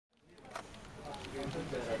You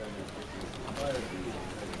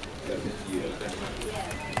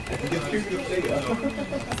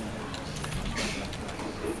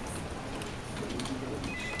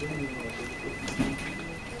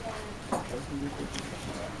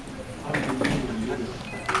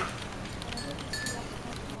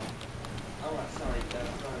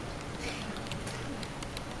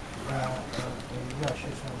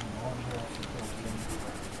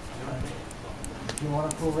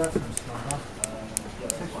want a full reference number?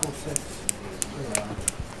 646.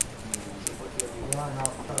 Line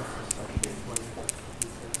off closest.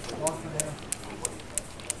 Off of there.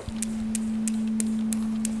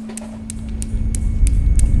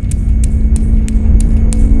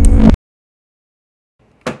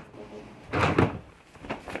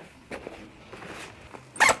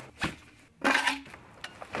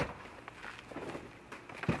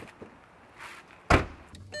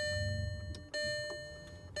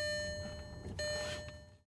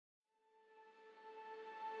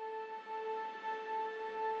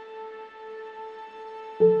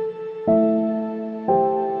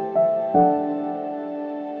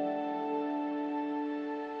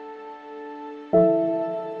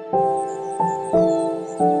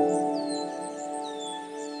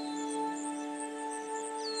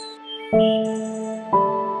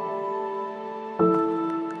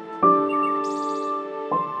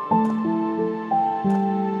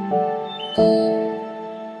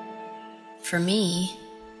 For me,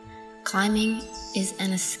 climbing is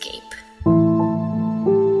an escape.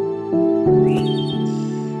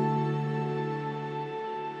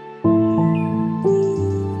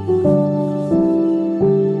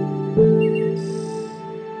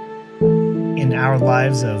 In our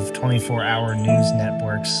lives of 24-hour news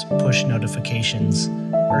networks, push notifications,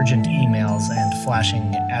 urgent emails, and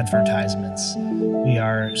flashing advertisements, we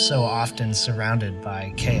are so often surrounded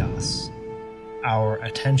by chaos. Our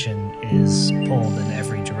attention is pulled in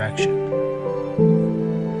every direction.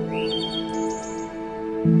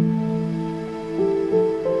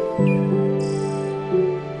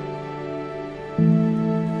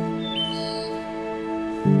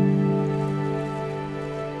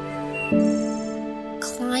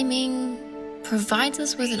 Climbing provides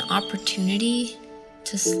us with an opportunity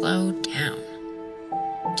to slow down,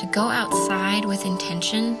 to go outside with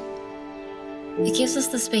intention. It gives us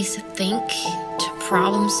the space to think, to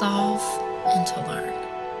problem solve, and to learn.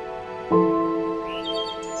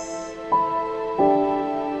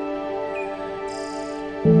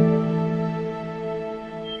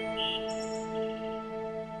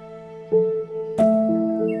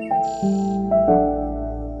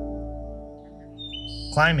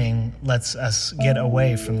 Climbing lets us get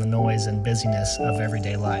away from the noise and busyness of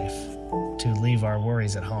everyday life, to leave our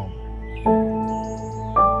worries at home.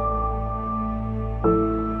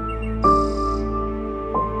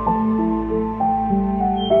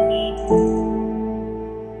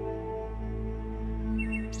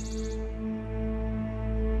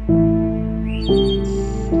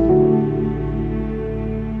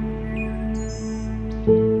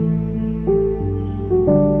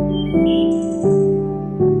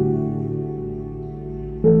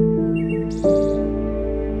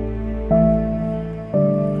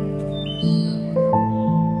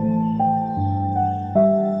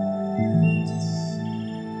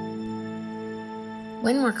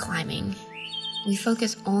 When we're climbing, we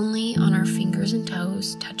focus only on our fingers and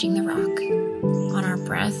toes touching the rock, on our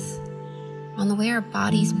breath, on the way our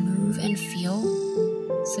bodies move and feel,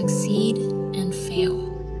 succeed and fail.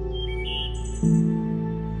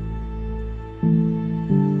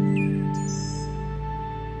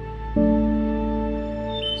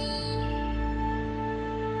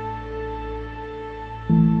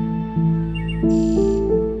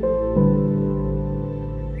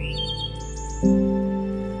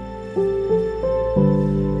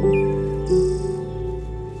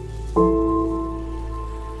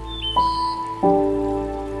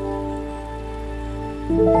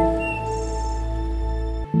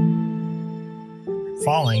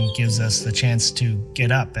 Falling gives us the chance to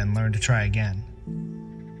get up and learn to try again.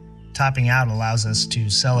 Topping out allows us to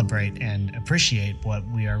celebrate and appreciate what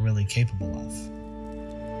we are really capable of.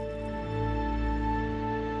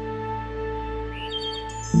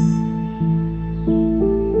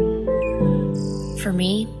 For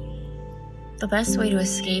me, the best way to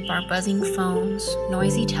escape our buzzing phones,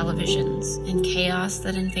 noisy televisions, and chaos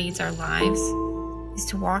that invades our lives is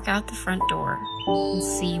to walk out the front door and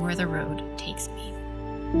see where the road takes me.